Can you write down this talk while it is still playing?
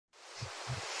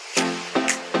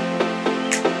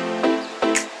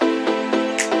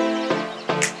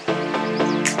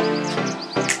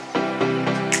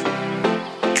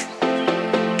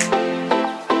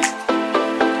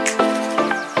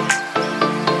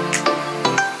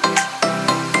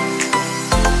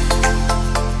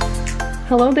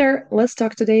Hello there. Let's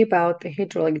talk today about the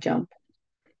hydraulic jump.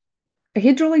 A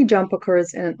hydraulic jump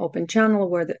occurs in an open channel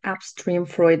where the upstream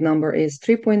Freud number is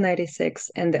 3.96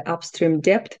 and the upstream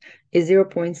depth is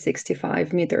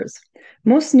 0.65 meters.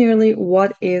 Most nearly,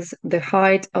 what is the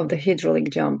height of the hydraulic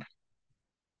jump?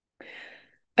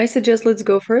 I suggest let's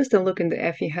go first and look in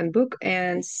the FE handbook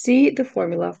and see the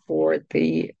formula for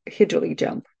the hydraulic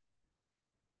jump.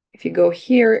 If you go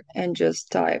here and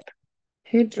just type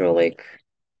hydraulic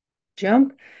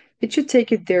jump, it should take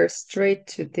you there straight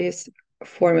to this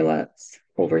formula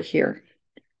over here.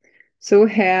 So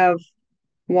we have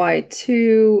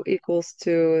y2 equals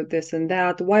to this and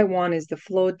that. Y1 is the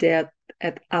flow depth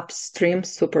at upstream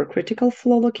supercritical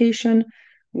flow location.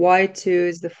 Y2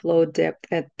 is the flow depth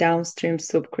at downstream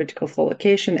subcritical flow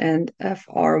location, and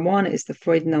FR1 is the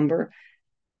Freud number.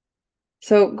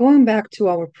 So going back to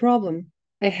our problem,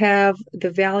 I have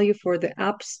the value for the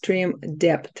upstream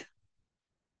depth.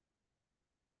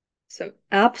 So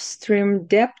upstream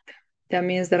depth, that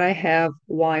means that I have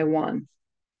Y1.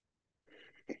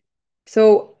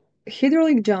 So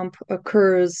hydraulic jump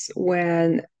occurs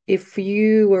when, if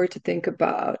you were to think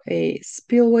about a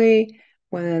spillway,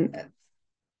 when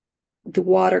the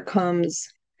water comes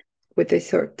with a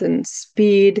certain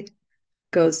speed,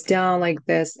 goes down like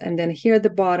this, and then here at the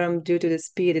bottom, due to the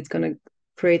speed, it's going to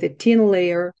create a thin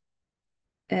layer,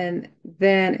 and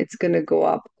then it's going to go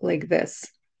up like this.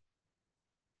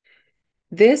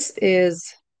 This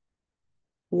is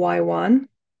Y1.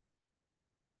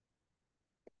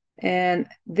 And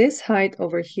this height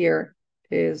over here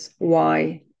is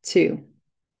y2.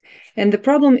 And the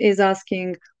problem is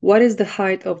asking what is the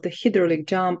height of the hydraulic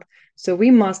jump. So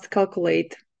we must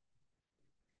calculate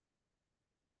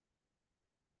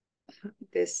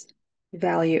this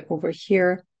value over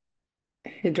here,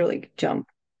 hydraulic jump.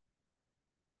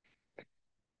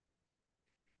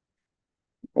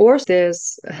 Or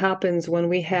this happens when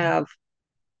we have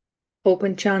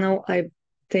open channel, I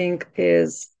think,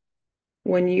 is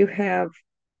when you have,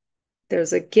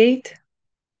 there's a gate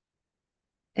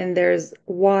and there's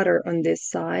water on this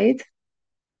side.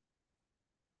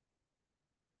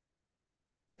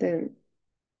 Then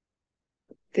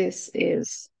this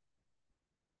is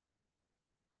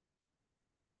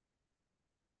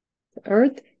the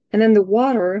earth, and then the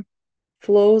water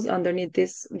flows underneath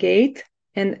this gate,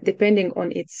 and depending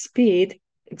on its speed,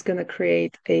 it's going to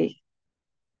create a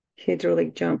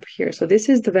hydraulic jump here. So this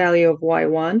is the value of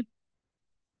y1.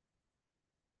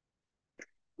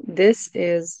 This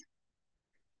is,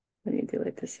 let me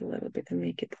delete this a little bit and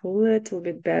make it a little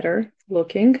bit better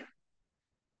looking.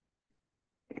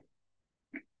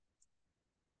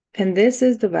 And this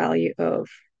is the value of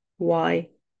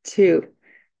y2.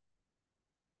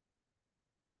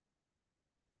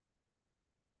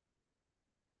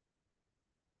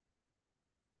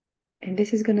 And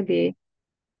this is going to be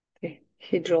the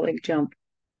hydraulic jump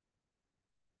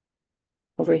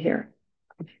over here.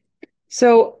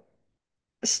 So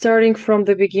starting from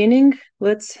the beginning,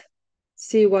 let's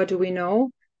see what do we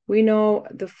know. We know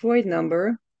the Freud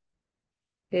number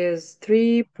is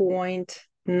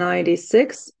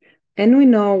 3.96, and we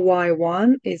know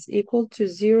y1 is equal to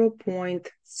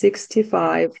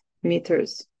 0.65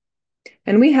 meters.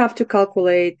 And we have to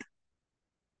calculate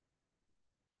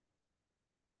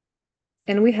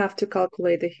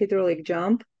the hydraulic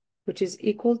jump, which is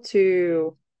equal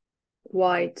to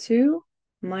y2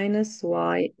 minus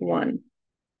y1.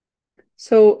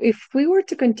 So if we were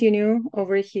to continue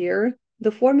over here,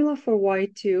 the formula for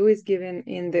y2 is given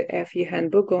in the FE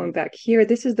handbook. Going back here,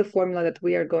 this is the formula that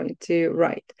we are going to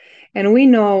write. And we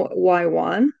know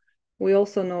y1. We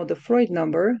also know the Freud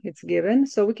number, it's given.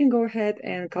 So we can go ahead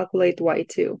and calculate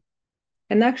y2.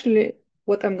 And actually,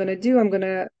 what I'm going to do, I'm going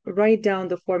to write down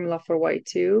the formula for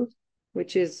y2,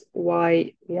 which is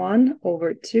y1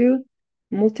 over 2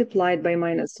 multiplied by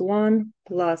minus 1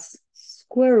 plus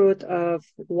square root of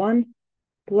 1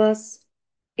 plus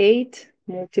 8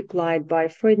 multiplied by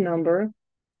Freud number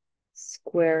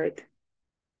squared.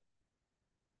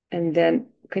 And then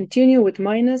continue with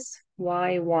minus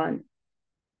y1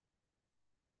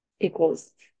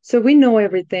 equals. So we know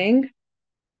everything.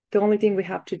 The only thing we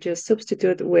have to just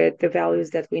substitute with the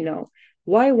values that we know.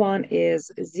 Y1 is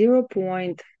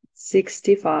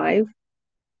 0.65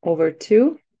 over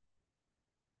 2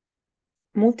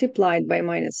 multiplied by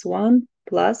minus 1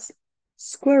 plus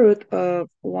square root of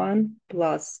 1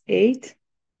 plus 8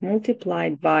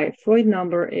 multiplied by Freud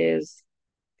number is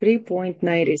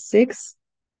 3.96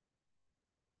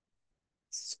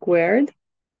 squared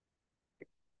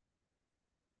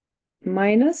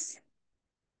minus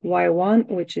y1,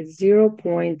 which is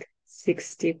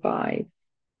 0.65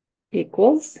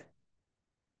 equals.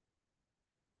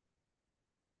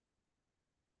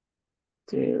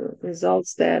 to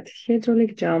results that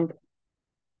hydraulic jump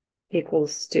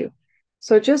equals to.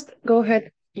 So just go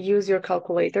ahead, use your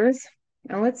calculators,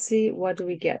 and let's see what do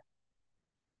we get.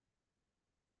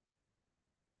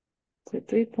 So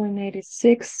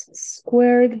 3.86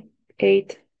 squared,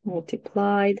 8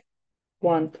 multiplied,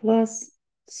 1 plus,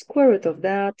 square root of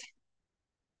that,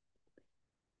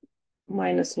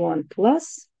 minus 1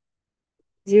 plus,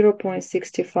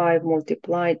 0.65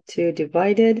 multiplied 2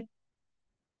 divided,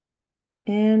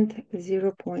 and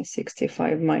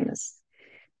 0.65 minus.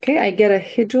 Okay, I get a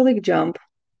hydraulic jump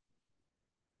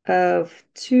of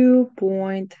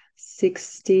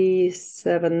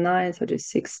 2.679, so just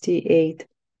 68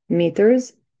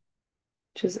 meters,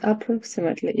 which is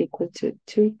approximately equal to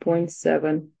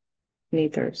 2.7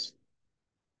 meters.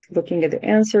 Looking at the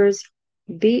answers,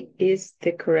 B is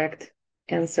the correct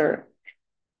answer.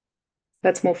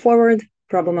 Let's move forward.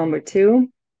 Problem number 2.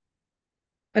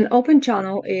 An open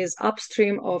channel is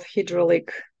upstream of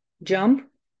hydraulic jump.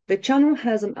 The channel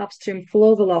has an upstream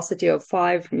flow velocity of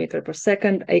 5 meters per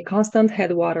second, a constant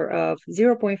headwater of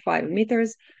 0.5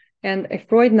 meters, and a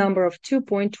Freud number of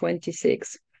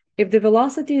 2.26. If the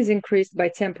velocity is increased by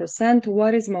 10%,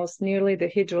 what is most nearly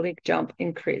the hydraulic jump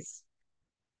increase?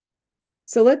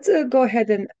 So let's go ahead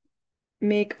and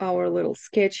make our little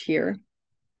sketch here.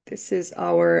 This is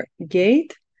our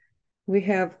gate. We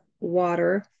have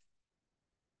water.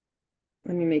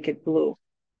 Let me make it blue.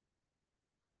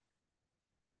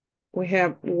 We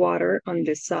have water on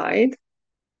this side.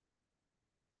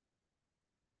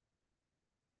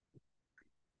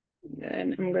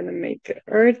 Then I'm going to make the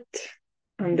earth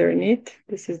underneath.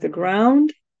 This is the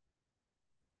ground.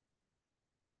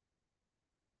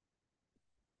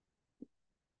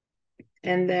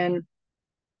 And then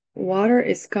water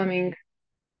is coming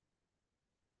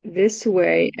this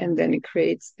way, and then it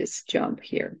creates this jump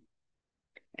here.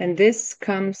 And this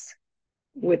comes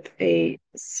with a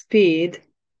speed,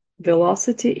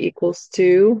 velocity equals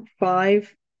to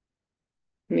 5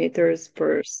 meters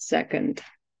per second.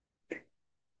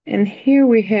 And here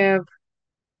we have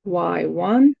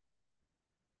y1.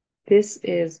 This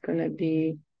is going to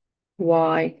be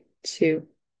y2.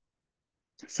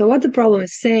 So what the problem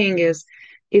is saying is,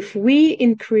 if we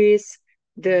increase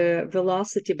the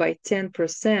velocity by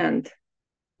 10%,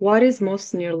 what is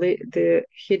most nearly the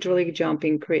hydraulic jump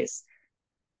increase?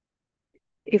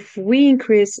 If we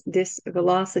increase this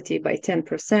velocity by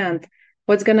 10%,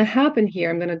 what's going to happen here,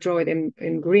 I'm going to draw it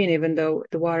in green, even though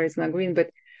the water is not green,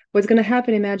 but what's going to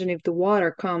happen, imagine if the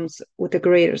water comes with a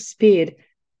greater speed,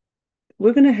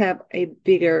 we're going to have a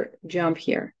bigger jump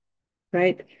here,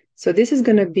 right? So this is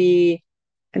going to be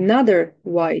another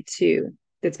y2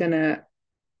 that's going to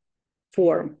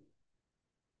form.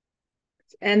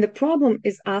 And the problem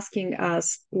is asking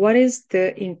us, what is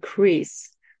the increase?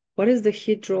 What is the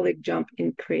hydraulic jump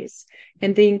increase?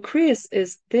 And the increase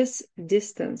is this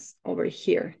distance over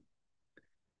here.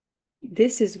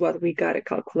 This is what we got to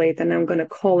calculate, and I'm going to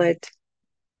call it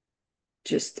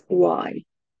just y. I'm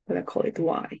going to call it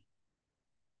y.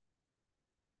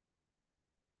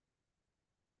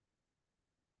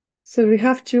 So we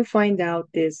have to find out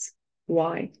this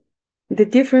y, the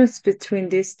difference between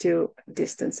these two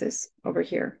distances over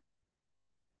here.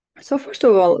 So first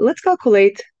of all, let's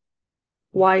calculate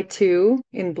y2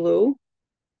 in blue.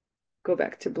 Go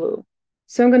back to blue.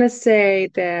 So I'm going to say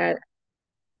that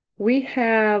we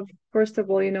have, first of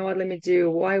all, you know what, let me do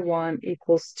y1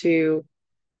 equals to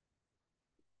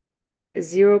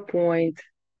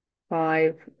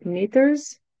 0.5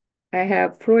 meters. I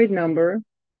have Freud number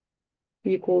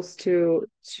equals to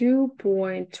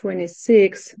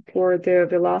 2.26 for the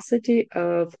velocity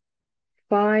of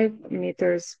 5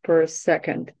 meters per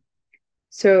second.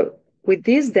 So with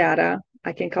this data,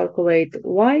 I can calculate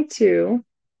y2,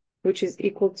 which is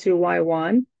equal to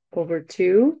y1 over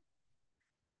 2,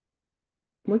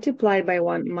 multiplied by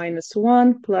 1 minus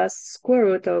 1 plus square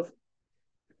root of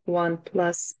 1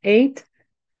 plus 8,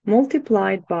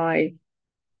 multiplied by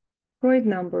Freud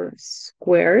number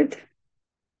squared.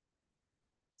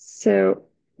 So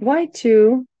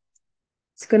y2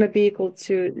 is going to be equal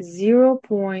to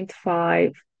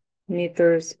 0.5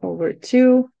 meters over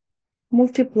 2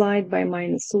 multiplied by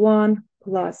minus 1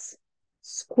 plus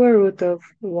square root of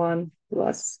 1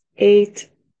 plus 8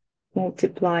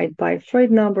 multiplied by Freud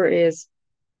number is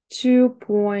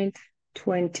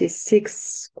 2.26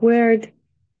 squared.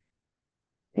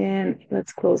 And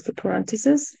let's close the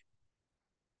parentheses.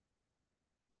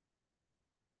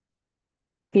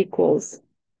 Equals.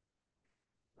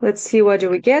 Let's see, what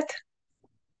do we get?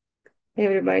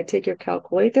 Everybody take your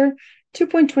calculator.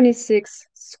 2.26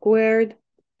 squared,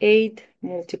 8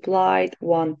 multiplied,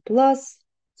 1 plus,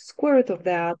 square root of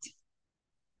that,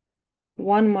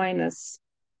 1 minus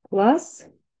plus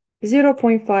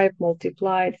 0.5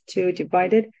 multiplied 2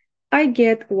 divided, I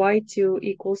get y2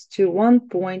 equals to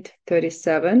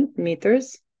 1.37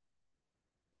 meters.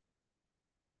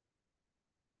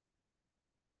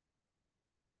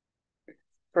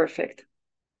 Perfect.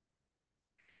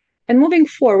 And moving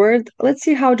forward, let's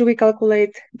see how do we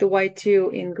calculate the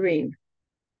y2 in green.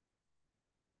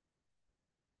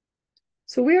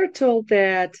 So we are told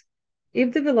that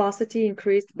if the velocity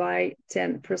increased by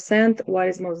 10%, what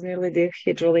is most nearly the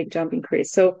hydraulic jump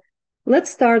increase? So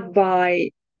let's start by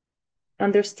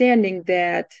understanding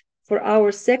that for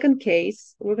our second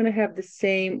case, we're going to have the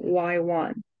same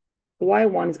y1.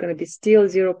 Y1 is going to be still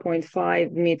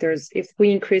 0.5 meters. If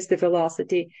we increase the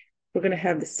velocity, we're going to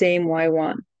have the same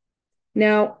y1.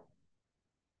 Now,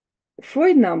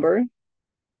 Freud number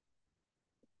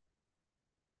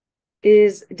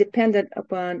is dependent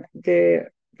upon the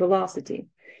velocity.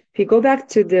 If you go back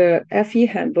to the FE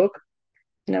handbook,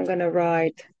 and I'm going to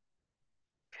write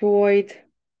Freud,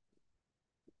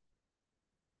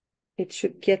 it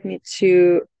should get me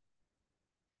to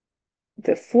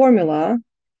the formula.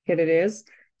 Here it is.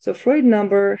 So Freud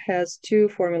number has two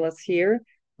formulas here.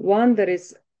 One that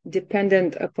is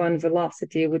dependent upon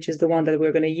velocity, which is the one that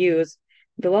we're going to use.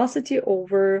 Velocity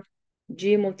over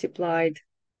g multiplied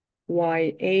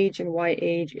YH, and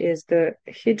YH is the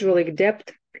hydraulic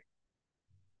depth,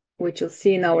 which you'll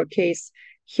see in our case,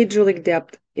 hydraulic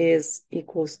depth is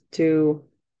equals to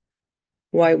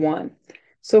Y1.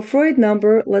 So Freud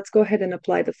number, let's go ahead and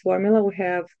apply the formula. We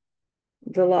have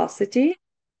velocity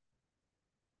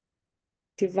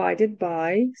divided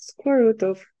by square root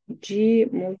of g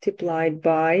multiplied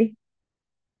by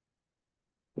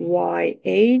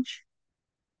YH.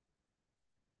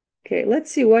 Okay,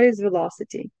 let's see what is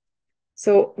velocity.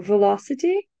 So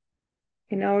velocity,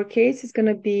 in our case, is going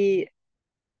to be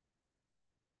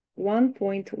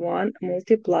 1.1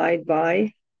 multiplied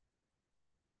by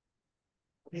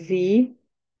V,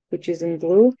 which is in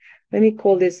blue. Let me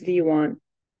call this V1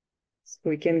 so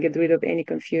we can get rid of any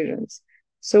confusions.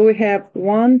 So we have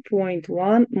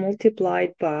 1.1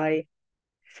 multiplied by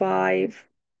 5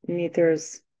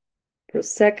 meters per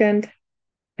second,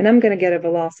 and I'm going to get a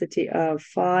velocity of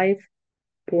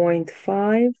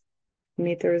 5.5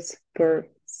 meters per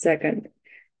second.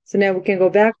 So now we can go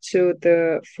back to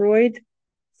the Freud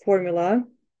formula,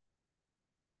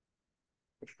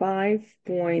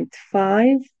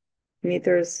 5.5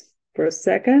 meters per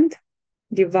second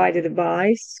divided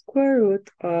by square root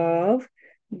of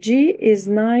g is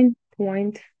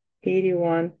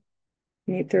 9.81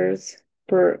 meters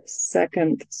per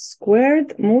second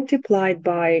squared multiplied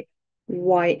by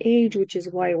YH, which is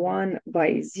Y1,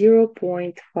 by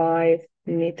 0.5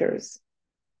 meters.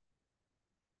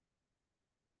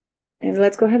 And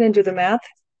let's go ahead and do the math.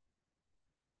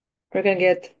 We're going to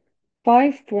get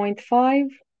 5.5,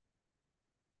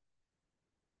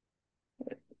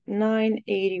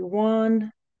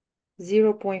 981,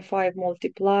 0.5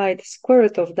 multiplied, square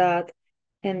root of that,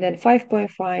 and then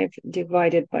 5.5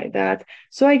 divided by that.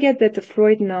 So I get that the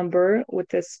Freud number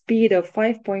with a speed of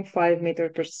 5.5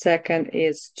 meters per second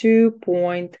is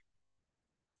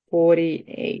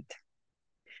 2.48.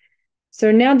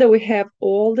 So now that we have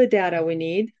all the data we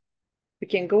need, we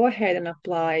can go ahead and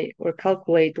apply or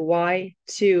calculate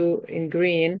Y2 in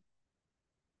green.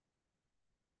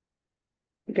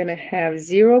 We're going to have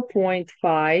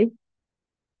 0.5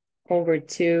 over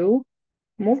 2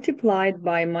 multiplied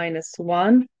by minus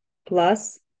 1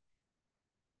 plus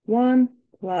 1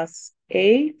 plus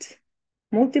 8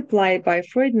 multiplied by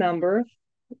Freud number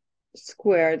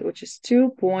squared, which is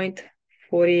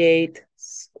 2.48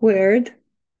 squared.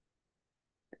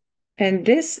 And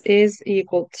this is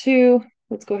equal to,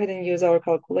 let's go ahead and use our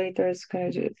calculators.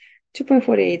 Going to do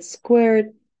 2.48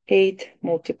 squared, 8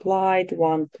 multiplied,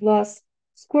 1 plus,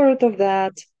 square root of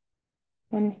that,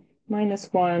 1 minus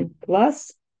 1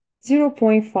 plus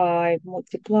 0.5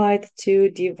 multiplied, 2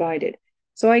 divided.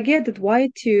 So I get that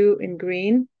Y2 in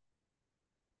green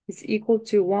is equal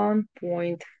to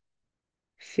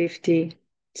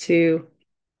 1.52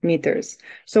 meters.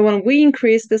 So when we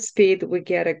increase the speed, we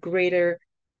get a greater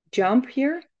jump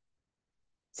here.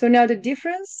 So now the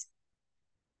difference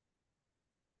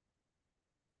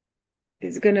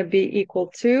is going to be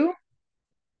equal to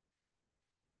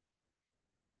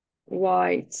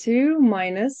Y2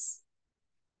 minus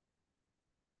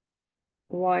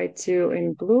Y2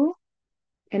 in blue.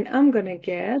 And I'm going to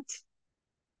get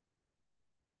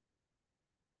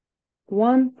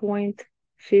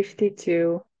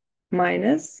 1.52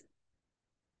 minus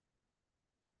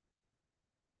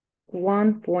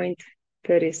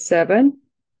 1.37.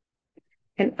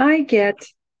 And I get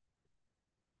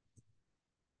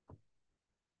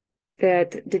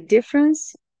that the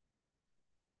difference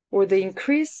or the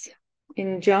increase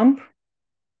in jump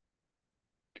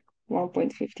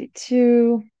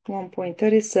 1.52,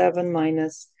 1.37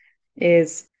 minus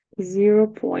is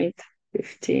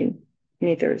 0.15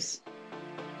 meters.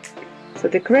 So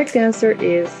the correct answer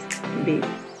is B.